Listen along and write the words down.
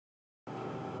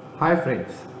Hi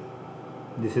friends,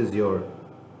 this is your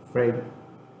friend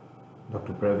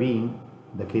Dr. Praveen,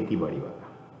 the Kheti Badiwala.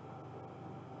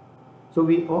 So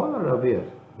we all are aware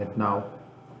that now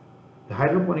the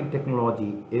hydroponic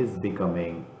technology is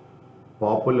becoming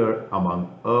popular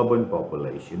among urban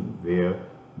population where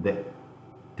the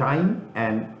time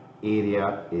and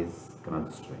area is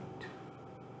constrained.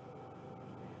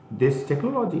 This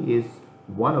technology is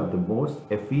one of the most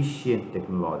efficient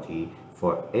technology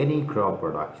for any crop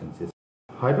production system.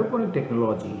 Hydroponic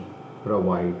technology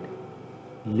provides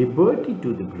liberty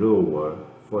to the grower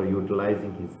for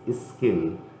utilizing his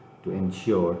skill to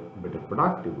ensure better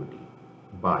productivity.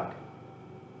 But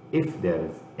if there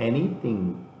is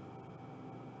anything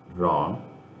wrong,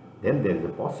 then there is a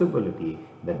possibility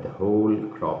that the whole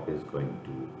crop is going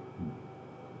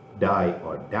to die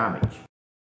or damage.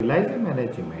 Fertilizer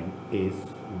management is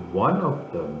one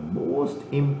of the most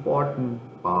important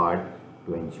part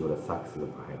to ensure a success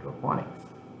of hydroponics.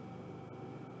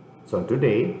 So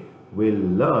today we'll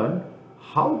learn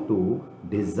how to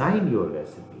design your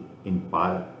recipe. In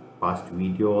past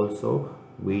video also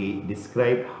we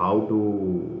described how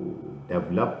to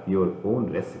develop your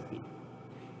own recipe.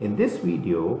 In this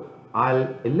video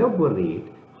I'll elaborate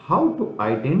how to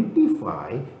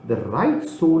identify the right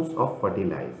source of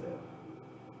fertilizer.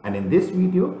 And in this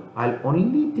video, I'll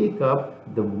only take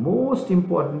up the most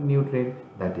important nutrient,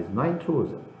 that is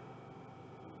nitrogen.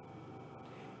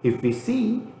 If we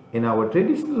see in our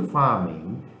traditional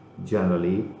farming,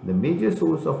 generally the major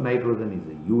source of nitrogen is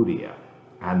the urea,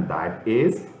 and that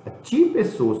is the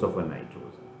cheapest source of a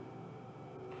nitrogen.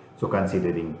 So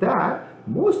considering that,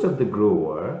 most of the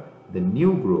grower, the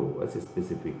new growers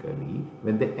specifically,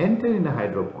 when they enter in a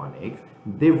hydroponics,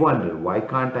 they wonder, why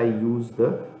can't I use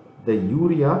the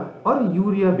urea or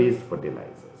urea based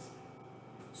fertilizers?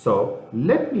 So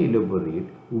let me elaborate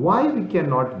why we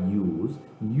cannot use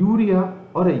urea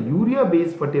or a urea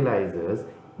based fertilizers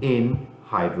in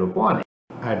hydroponics.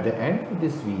 At the end of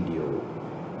this video,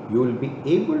 you will be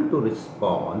able to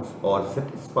respond or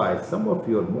satisfy some of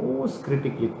your most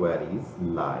critical queries,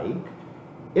 like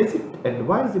is it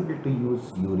advisable to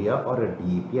use urea or a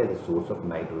DAP as a source of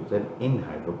nitrogen in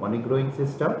hydroponic growing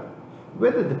system?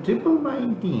 Whether the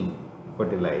 1919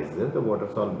 fertilizer, the water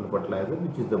soluble fertilizer,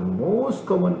 which is the most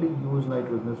commonly used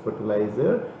nitrogenous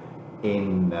fertilizer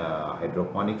in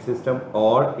hydroponic system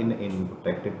or in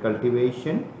protected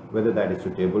cultivation, whether that is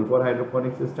suitable for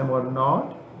hydroponic system or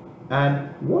not,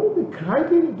 and what are the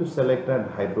criteria to select a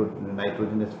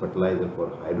nitrogenous fertilizer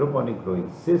for hydroponic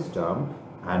growing system,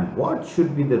 and what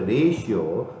should be the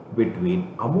ratio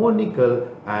between ammonical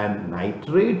and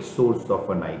nitrate source of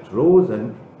a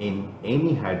nitrogen in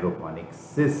any hydroponic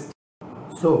system.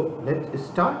 So let's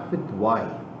start with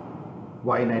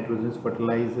why nitrogenous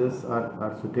fertilizers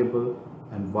are suitable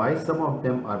and why some of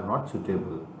them are not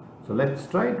suitable. So let's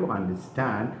try to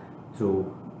understand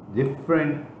through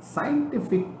different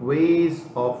scientific ways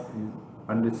of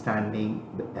understanding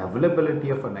the availability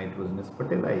of a nitrogenous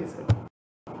fertilizer.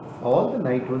 All the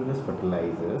nitrogenous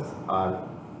fertilizers are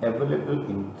available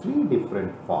in three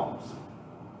different forms.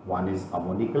 One is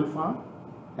ammonical form,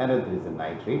 another is a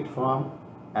nitrate form,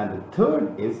 and the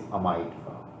third is amide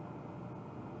form.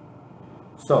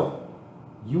 So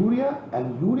urea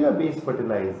and urea based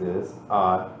fertilizers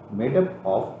are made up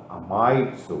of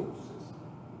amide sources.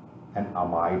 An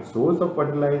amide source of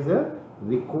fertilizer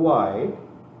required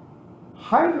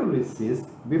hydrolysis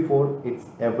before it's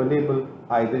available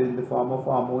either in the form of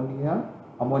ammonia,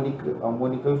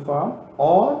 ammonical form,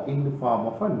 or in the form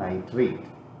of a nitrate.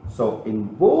 So in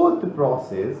both the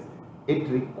process, it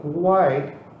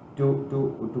required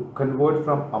to convert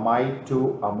from amide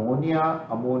to ammonia,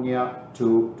 ammonia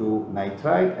to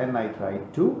nitrite, and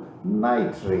nitrite to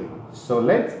nitrate. So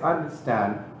let's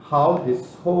understand how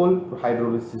this whole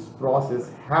hydrolysis process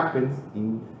happens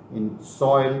in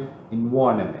soil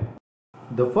environment.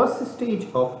 The first stage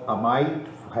of amide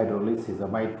hydrolysis,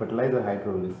 amide fertilizer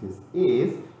hydrolysis,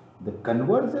 is the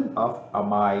conversion of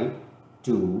amide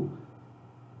to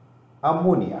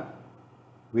ammonia,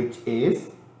 which is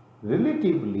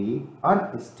relatively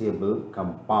unstable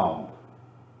compound.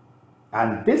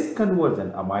 And this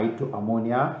conversion, amide to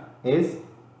ammonia, is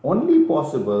only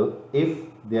possible if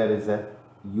there is a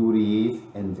urease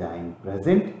enzyme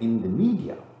present in the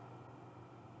media.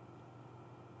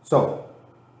 So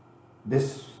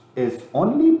this is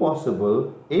only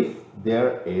possible if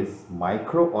there is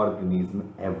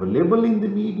microorganism available in the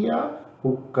media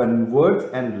who converts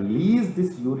and release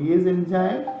this urease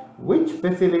enzyme, which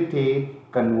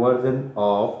facilitate conversion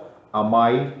of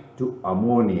amide to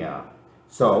ammonia.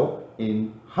 So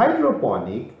in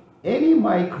hydroponic, any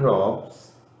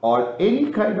microbes or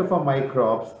any kind of a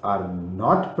microbes are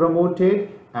not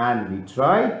promoted, and we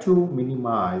try to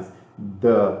minimize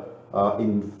the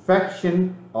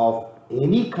infection of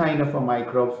any kind of a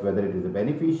microbes, whether it is a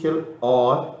beneficial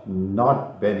or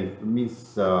not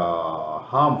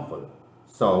harmful.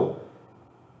 So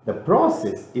the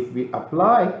process, if we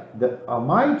apply the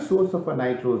amide source of a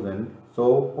nitrogen,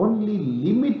 so only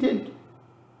limited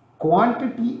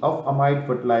quantity of amide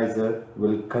fertilizer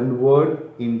will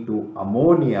convert into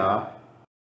ammonia.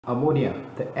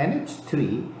 The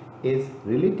NH3 is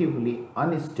relatively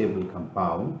unstable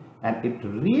compound, and it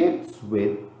reacts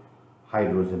with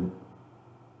hydrogen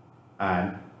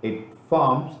and it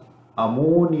forms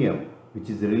ammonium, which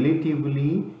is a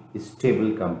relatively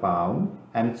stable compound,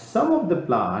 and some of the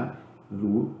plant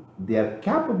root, they are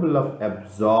capable of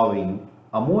absorbing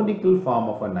ammonical form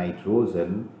of a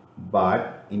nitrogen,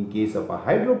 but in case of a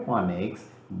hydroponics,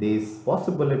 this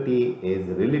possibility is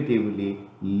relatively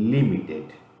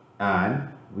limited, and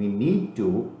we need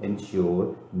to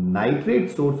ensure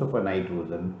nitrate source of a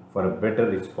nitrogen for a better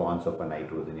response of a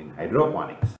nitrogen in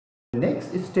hydroponics. The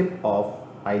next step of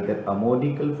either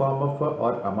ammonical form of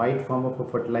or amide form of a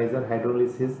fertilizer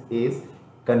hydrolysis is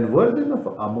conversion of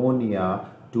ammonia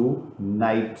to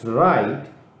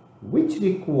nitrite, which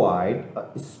required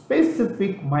a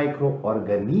specific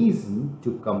microorganism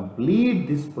to complete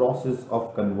this process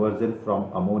of conversion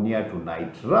from ammonia to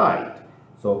nitrite.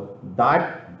 So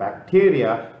that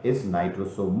bacteria is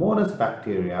Nitrosomonas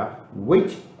bacteria,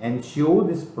 which ensure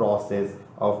this process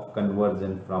of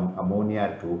conversion from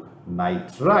ammonia to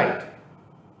nitrite,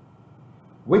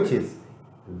 which is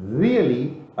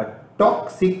really a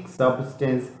toxic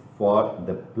substance for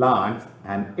the plants,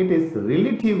 and it is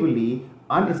relatively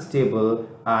unstable,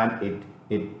 and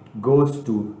it goes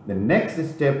to the next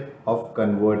step of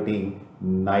converting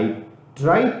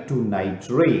nitrite to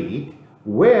nitrate,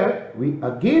 where we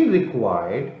again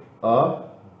required a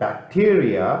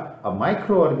bacteria, a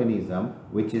microorganism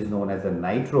which is known as a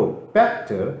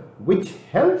nitrobacter, which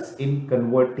helps in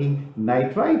converting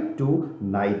nitrite to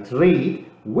nitrate,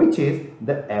 which is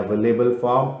the available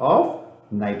form of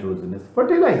nitrogenous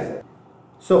fertilizer.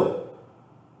 So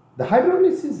the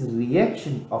hydrolysis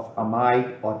reaction of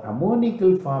amide or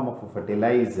ammonical form of a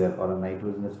fertilizer or a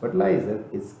nitrogenous fertilizer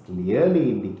is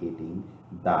clearly indicating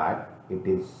that it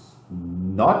is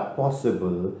not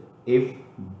possible if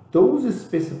those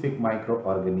specific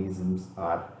microorganisms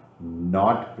are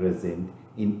not present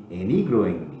in any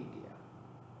growing media.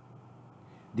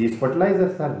 These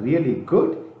fertilizers are really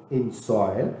good in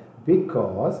soil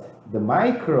because the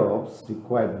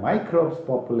required microbes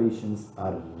populations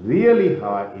are really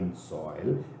high in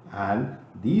soil, and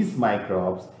these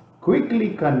microbes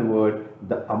quickly convert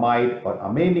the amide or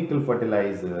ammonical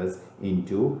fertilizers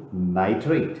into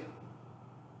nitrate.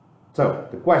 So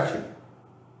the question,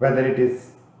 whether it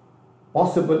is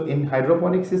possible in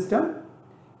hydroponic system?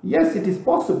 Yes, it is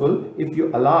possible if you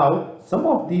allow some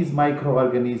of these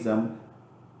microorganisms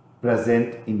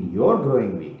present in your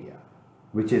growing media,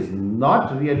 which is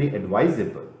not really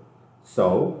advisable.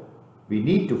 So we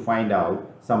need to find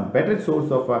out some better source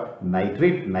of a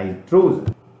nitrogen.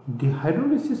 The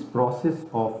hydrolysis process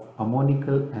of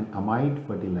ammonical and amide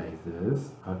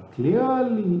fertilizers are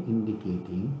clearly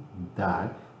indicating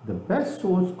that the best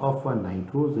source of a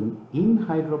nitrogen in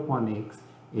hydroponics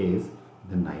is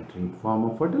the nitrate form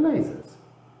of fertilizers.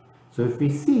 So if we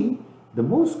see, the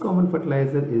most common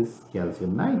fertilizer is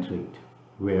calcium nitrate,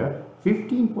 where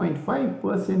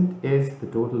 15.5% is the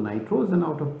total nitrogen.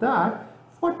 Out of that,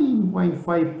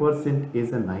 14.5%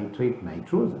 is a nitrate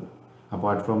nitrogen.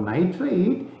 Apart from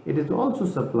nitrate, it is also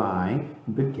supplying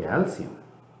the calcium.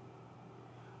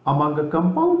 Among the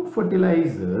compound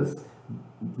fertilizers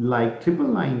like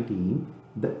 1919,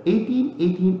 the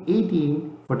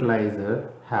 18-18-18 fertilizer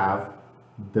have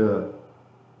the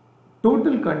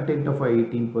total content of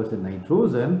 18%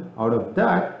 nitrogen. Out of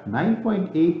that,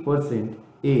 9.8%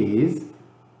 is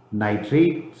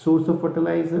nitrate source of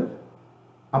fertilizer.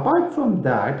 Apart from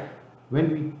that, when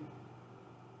we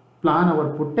plan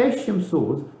our potassium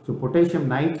source, so potassium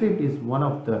nitrate is one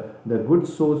of the good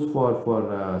source for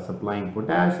supplying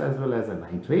potash as well as a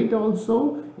nitrate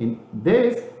also. In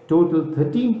this, total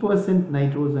 13%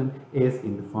 nitrogen is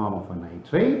in the form of a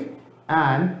nitrate,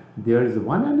 and there is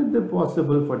one another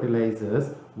possible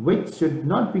fertilizers which should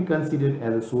not be considered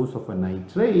as a source of a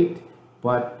nitrate,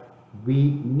 but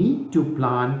we need to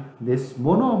plan this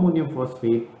monoammonium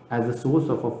phosphate as a source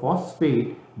of a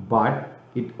phosphate, but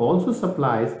it also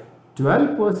supplies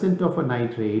 12% of a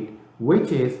nitrate,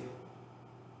 which is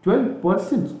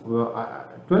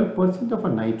 12% of a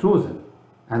nitrogen,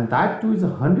 and that too is a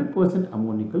 100%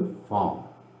 ammonical form.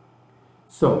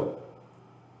 So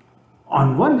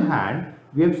On one hand,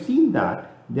 we have seen that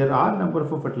there are a number of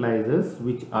fertilizers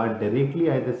which are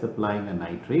directly either supplying a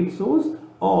nitrate source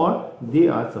or they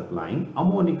are supplying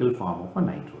ammonical form of a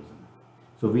nitrogen.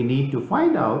 So we need to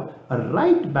find out a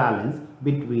right balance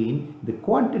between the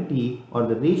quantity or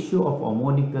the ratio of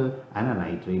ammonical and a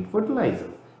nitrate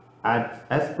fertilizers.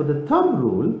 As per the thumb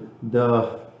rule,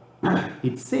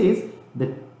 it says that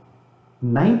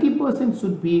 90%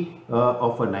 should be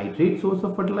of a nitrate source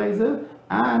of fertilizer,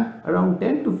 and around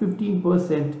 10 to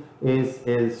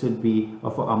 15% should be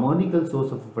of a ammonical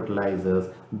source of fertilizers.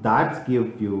 That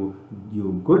gives you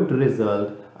good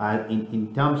result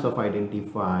in terms of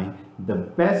identifying the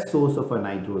best source of a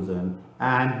nitrogen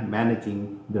and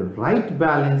managing the right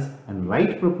balance and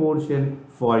right proportion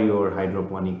for your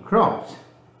hydroponic crops.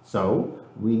 So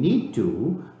we need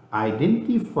to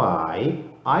identify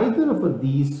either of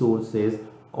these sources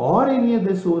or any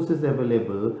other sources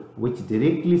available which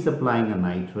directly supplying a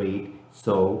nitrate.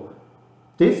 So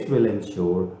this will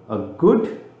ensure a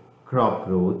good crop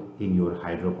growth in your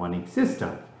hydroponic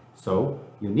system. So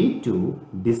you need to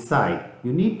decide,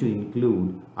 you need to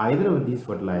include either of these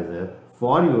fertilizer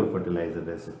for your fertilizer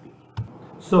recipe.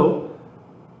 So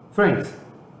friends,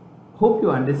 hope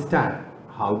you understand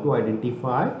how to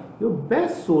identify your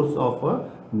best source of a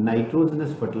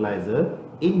nitrogenous fertilizer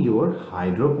in your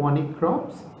hydroponic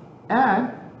crops,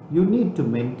 and you need to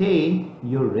maintain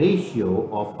your ratio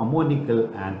of ammonical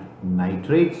and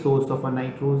nitrate source of a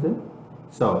nitrogen.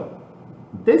 So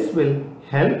this will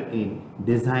help in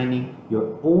designing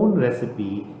your own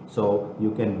recipe so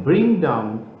you can bring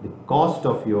down the cost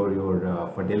of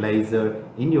your fertilizer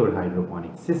in your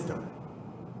hydroponic system.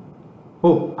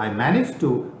 Hope I managed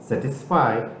to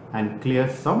satisfy and clear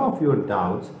some of your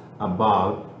doubts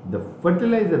about the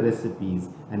fertilizer recipes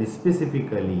and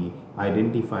specifically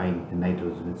identifying the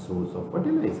nitrogenous source of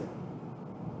fertilizer.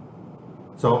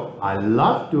 So I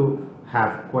love to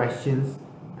have questions,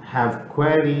 have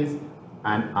queries,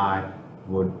 and I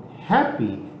would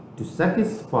happy to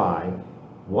satisfy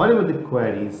whatever the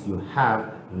queries you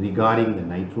have regarding the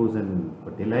nitrogen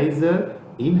fertilizer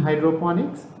in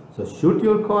hydroponics. So shoot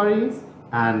your queries,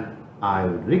 and I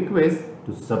would request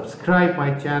to subscribe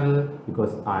my channel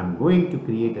because I'm going to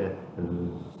create a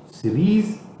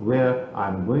series where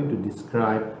I'm going to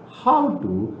describe how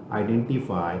to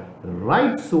identify the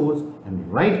right source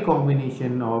and right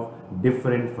combination of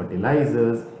different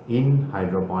fertilizers in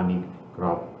hydroponic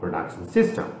crop production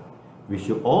system. Wish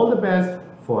you all the best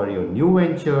for your new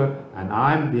venture, and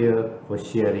I'm there for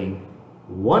sharing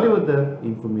whatever the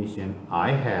information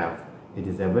I have. It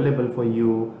is available for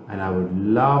you, and I would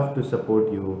love to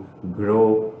support you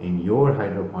grow in your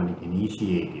hydroponic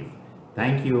initiative.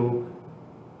 Thank you.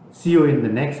 See you in the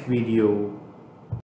next video.